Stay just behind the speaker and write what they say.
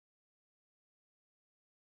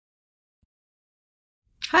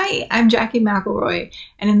Hi, I'm Jackie McElroy,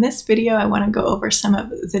 and in this video I want to go over some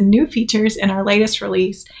of the new features in our latest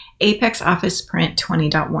release, Apex Office Print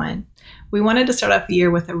 20.1. We wanted to start off the year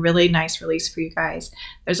with a really nice release for you guys.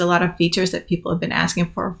 There's a lot of features that people have been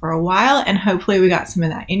asking for a while, and hopefully we got some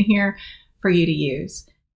of that in here for you to use.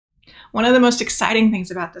 One of the most exciting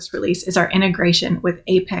things about this release is our integration with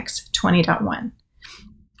Apex 20.1.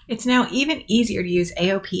 It's now even easier to use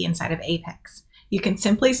AOP inside of Apex. You can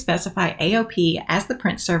simply specify AOP as the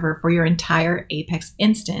print server for your entire Apex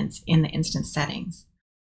instance in the instance settings.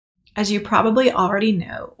 As you probably already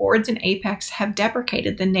know, ORDs in Apex have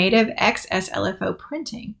deprecated the native XSLFO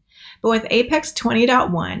printing, but with Apex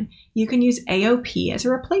 20.1, you can use AOP as a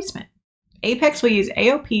replacement. Apex will use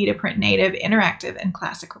AOP to print native, interactive, and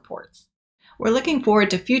classic reports. We're looking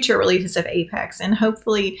forward to future releases of Apex, and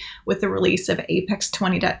hopefully with the release of Apex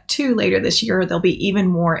 20.2 later this year, there'll be even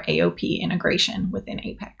more AOP integration within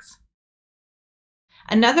Apex.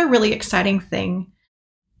 Another really exciting thing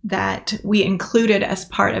that we included as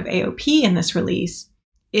part of AOP in this release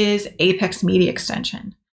is Apex Media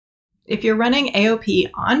Extension. If you're running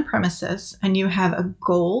AOP on premises and you have a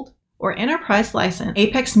Gold or Enterprise license,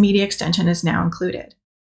 Apex Media Extension is now included.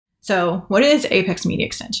 So what is Apex Media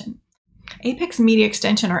Extension? Apex Media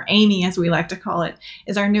Extension, or AMI as we like to call it,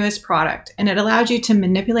 is our newest product, and it allows you to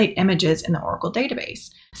manipulate images in the Oracle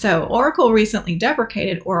database. So Oracle recently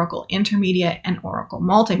deprecated Oracle Intermedia and Oracle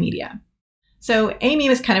Multimedia. So AMI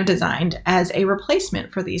was kind of designed as a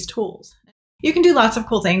replacement for these tools. You can do lots of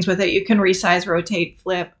cool things with it. You can resize, rotate,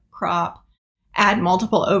 flip, crop, add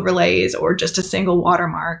multiple overlays, or just a single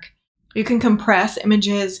watermark. You can compress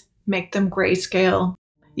images, make them grayscale.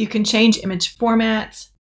 You can change image formats.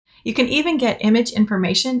 You can even get image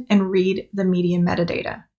information and read the media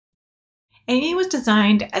metadata. AMI was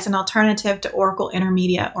designed as an alternative to Oracle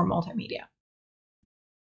Intermedia or Multimedia.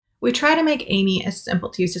 We try to make AMI as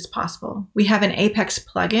simple to use as possible. We have an Apex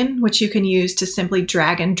plugin, which you can use to simply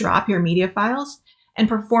drag and drop your media files and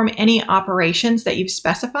perform any operations that you've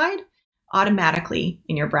specified automatically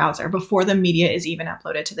in your browser before the media is even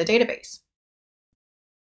uploaded to the database.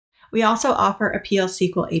 We also offer a PL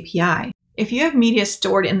SQL API. If you have media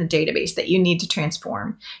stored in the database that you need to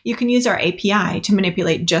transform, you can use our API to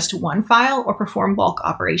manipulate just one file or perform bulk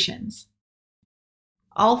operations.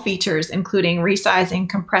 All features, including resizing,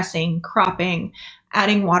 compressing, cropping,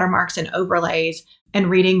 adding watermarks and overlays, and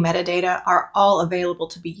reading metadata, are all available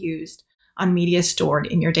to be used on media stored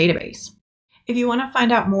in your database. If you want to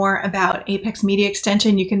find out more about Apex Media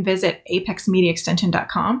Extension, you can visit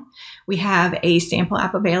apexmediaextension.com. We have a sample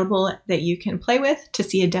app available that you can play with to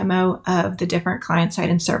see a demo of the different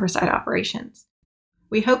client-side and server-side operations.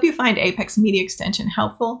 We hope you find Apex Media Extension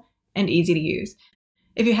helpful and easy to use.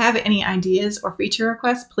 If you have any ideas or feature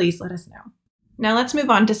requests, please let us know. Now let's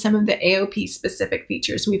move on to some of the AOP-specific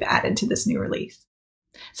features we've added to this new release.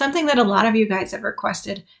 Something that a lot of you guys have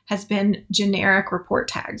requested has been generic report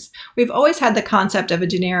tags. We've always had the concept of a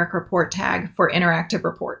generic report tag for interactive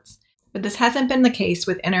reports, but this hasn't been the case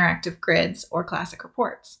with interactive grids or classic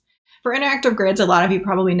reports. For interactive grids, a lot of you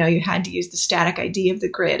probably know you had to use the static ID of the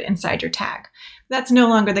grid inside your tag. That's no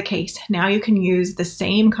longer the case. Now you can use the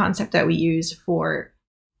same concept that we use for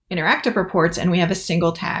interactive reports, and we have a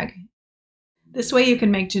single tag. This way you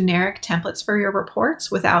can make generic templates for your reports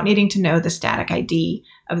without needing to know the static ID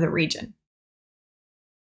of the region.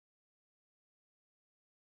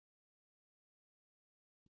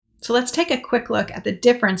 So let's take a quick look at the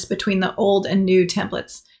difference between the old and new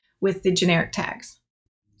templates with the generic tags.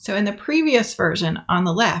 So in the previous version on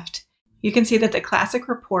the left, you can see that the classic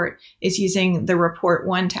report is using the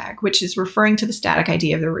report1 tag, which is referring to the static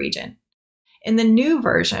ID of the region. In the new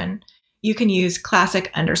version, you can use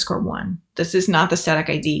classic_1. This is not the static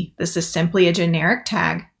ID. This is simply a generic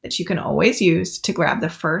tag that you can always use to grab the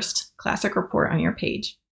first classic report on your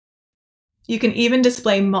page. You can even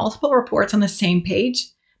display multiple reports on the same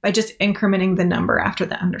page by just incrementing the number after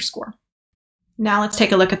the underscore. Now let's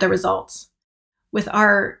take a look at the results. With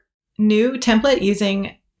our new template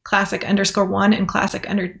using classic_1 and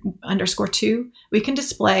classic_2, we can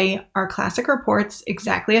display our classic reports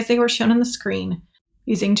exactly as they were shown on the screen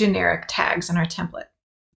using generic tags in our template.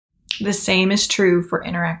 The same is true for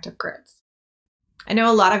interactive grids. I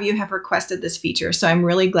know a lot of you have requested this feature, so I'm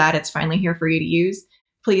really glad it's finally here for you to use.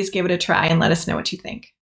 Please give it a try and let us know what you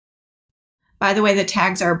think. By the way, the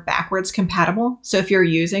tags are backwards compatible, so if you're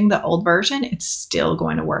using the old version, it's still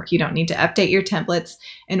going to work. You don't need to update your templates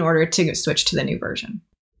in order to switch to the new version.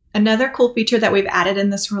 Another cool feature that we've added in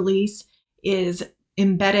this release is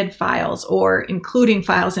embedded files, or including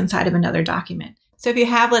files inside of another document. So if you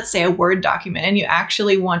have, let's say, a Word document and you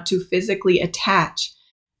actually want to physically attach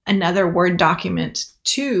another Word document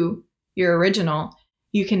to your original,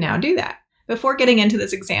 you can now do that. Before getting into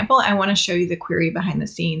this example, I want to show you the query behind the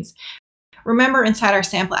scenes. Remember, inside our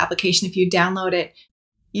sample application, if you download it,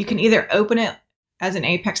 you can either open it as an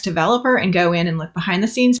Apex developer and go in and look behind the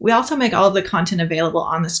scenes. We also make all of the content available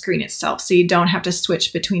on the screen itself, so you don't have to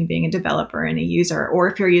switch between being a developer and a user. Or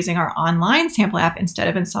if you're using our online sample app, instead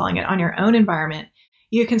of installing it on your own environment,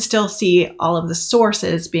 you can still see all of the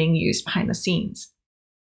sources being used behind the scenes.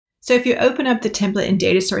 So if you open up the template and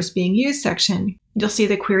data source being used section, you'll see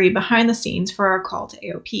the query behind the scenes for our call to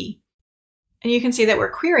AOP. And you can see that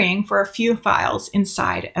we're querying for a few files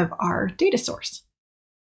inside of our data source.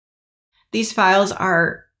 These files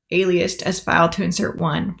are aliased as file to insert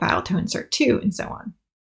 1, file to insert 2, and so on.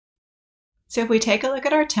 So if we take a look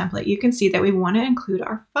at our template, you can see that we want to include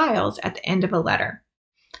our files at the end of a letter.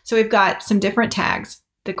 So we've got some different tags.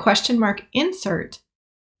 The question mark insert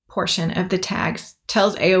portion of the tags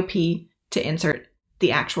tells AOP to insert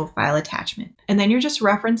the actual file attachment. And then you're just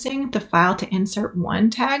referencing the file to insert 1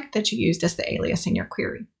 tag that you used as the alias in your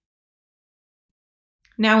query.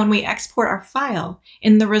 Now, when we export our file,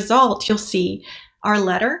 in the result, you'll see our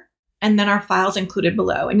letter and then our files included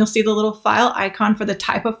below. And you'll see the little file icon for the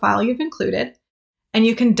type of file you've included. And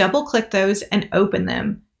you can double click those and open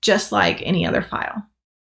them just like any other file.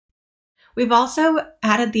 We've also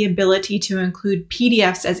added the ability to include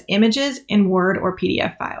PDFs as images in Word or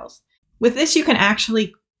PDF files. With this, you can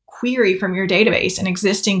actually query from your database an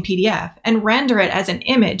existing PDF and render it as an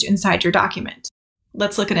image inside your document.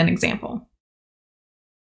 Let's look at an example.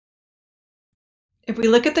 If we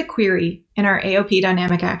look at the query in our AOP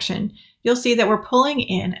dynamic action, you'll see that we're pulling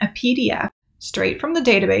in a PDF straight from the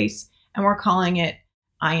database, and we're calling it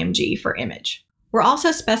IMG for image. We're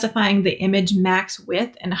also specifying the image max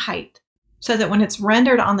width and height so that when it's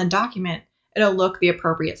rendered on the document, it'll look the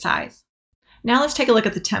appropriate size. Now let's take a look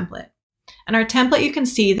at the template. In our template, you can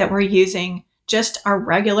see that we're using just our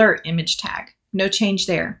regular image tag. No change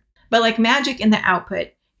there. But like magic in the output,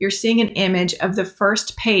 you're seeing an image of the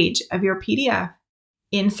first page of your PDF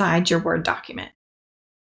inside your Word document.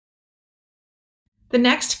 The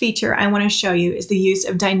next feature I want to show you is the use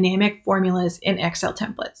of dynamic formulas in Excel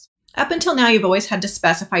templates. Up until now, you've always had to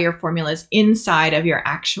specify your formulas inside of your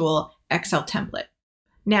actual Excel template.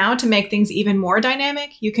 Now, to make things even more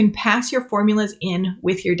dynamic, you can pass your formulas in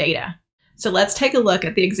with your data. So let's take a look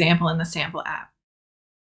at the example in the sample app.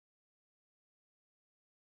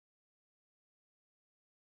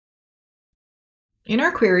 In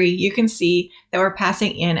our query, you can see that we're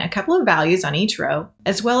passing in a couple of values on each row,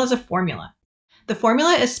 as well as a formula. The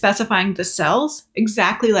formula is specifying the cells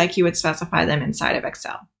exactly like you would specify them inside of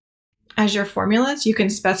Excel. As your formulas, you can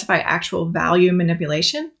specify actual value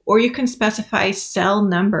manipulation, or you can specify cell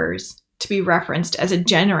numbers to be referenced as a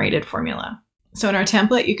generated formula. So in our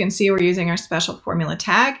template, you can see we're using our special formula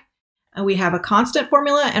tag. We have a constant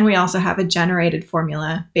formula, and we also have a generated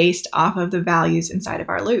formula based off of the values inside of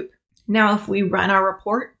our loop. Now, if we run our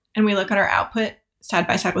report and we look at our output side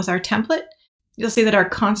by side with our template, you'll see that our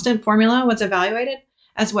constant formula was evaluated,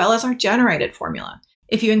 as well as our generated formula.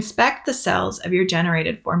 If you inspect the cells of your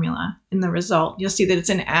generated formula in the result, you'll see that it's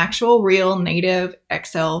an actual, real, native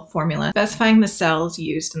Excel formula specifying the cells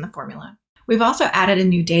used in the formula. We've also added a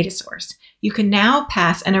new data source. You can now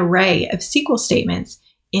pass an array of SQL statements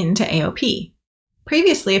into AOP.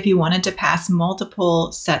 Previously, if you wanted to pass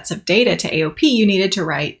multiple sets of data to AOP, you needed to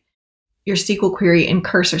write your SQL query in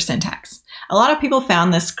cursor syntax. A lot of people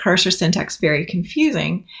found this cursor syntax very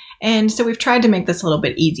confusing, and so we've tried to make this a little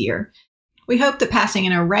bit easier. We hope that passing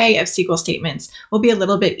an array of SQL statements will be a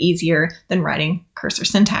little bit easier than writing cursor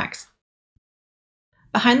syntax.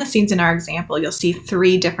 Behind the scenes in our example, you'll see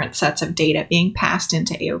 3 different sets of data being passed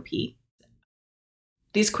into AOP.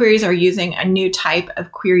 These queries are using a new type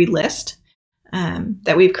of query list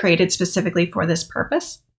that we've created specifically for this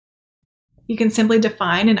purpose. You can simply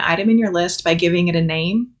define an item in your list by giving it a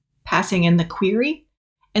name, passing in the query,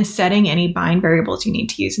 and setting any bind variables you need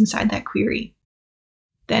to use inside that query.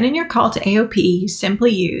 Then in your call to AOP, you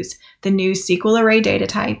simply use the new SQL array data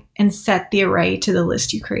type and set the array to the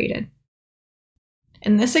list you created.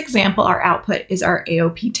 In this example, our output is our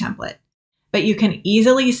AOP template, but you can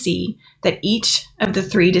easily see that each of the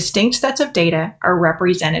 3 distinct sets of data are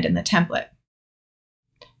represented in the template.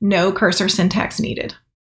 No cursor syntax needed.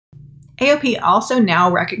 AOP also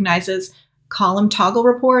now recognizes column toggle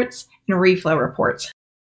reports and reflow reports.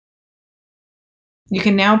 You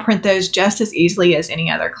can now print those just as easily as any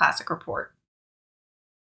other classic report.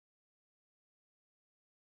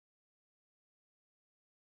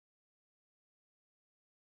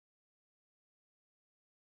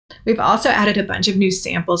 We've also added a bunch of new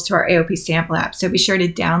samples to our AOP sample app, so be sure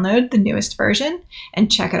to download the newest version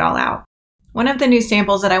and check it all out. One of the new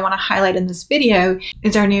samples that I want to highlight in this video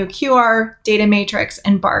is our new QR, data matrix,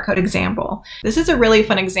 and barcode example. This is a really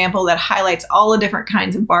fun example that highlights all the different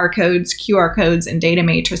kinds of barcodes, QR codes, and data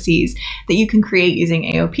matrices that you can create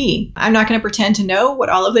using AOP. I'm not going to pretend to know what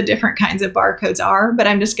all of the different kinds of barcodes are, but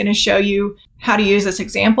I'm just going to show you how to use this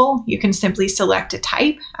example. You can simply select a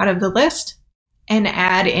type out of the list and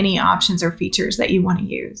add any options or features that you want to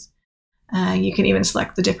use. You can even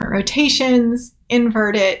select the different rotations,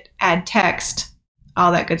 invert it, add text,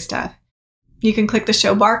 all that good stuff. You can click the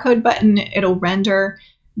Show Barcode button. It'll render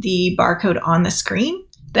the barcode on the screen.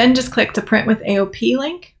 Then just click the Print with AOP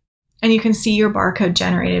link, and you can see your barcode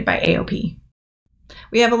generated by AOP.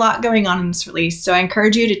 We have a lot going on in this release, so I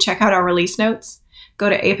encourage you to check out our release notes. Go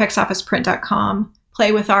to apexofficeprint.com,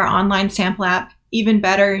 play with our online sample app. Even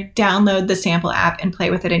better, download the sample app and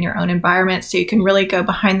play with it in your own environment so you can really go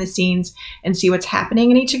behind the scenes and see what's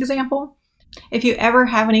happening in each example. If you ever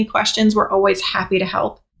have any questions, we're always happy to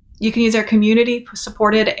help. You can use our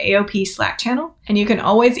community-supported AOP Slack channel, and you can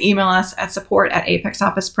always email us at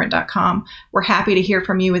support@apexofficeprint.com. We're happy to hear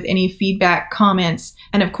from you with any feedback, comments,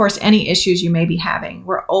 and of course, any issues you may be having.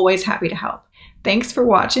 We're always happy to help. Thanks for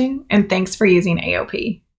watching, and thanks for using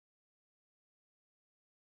AOP.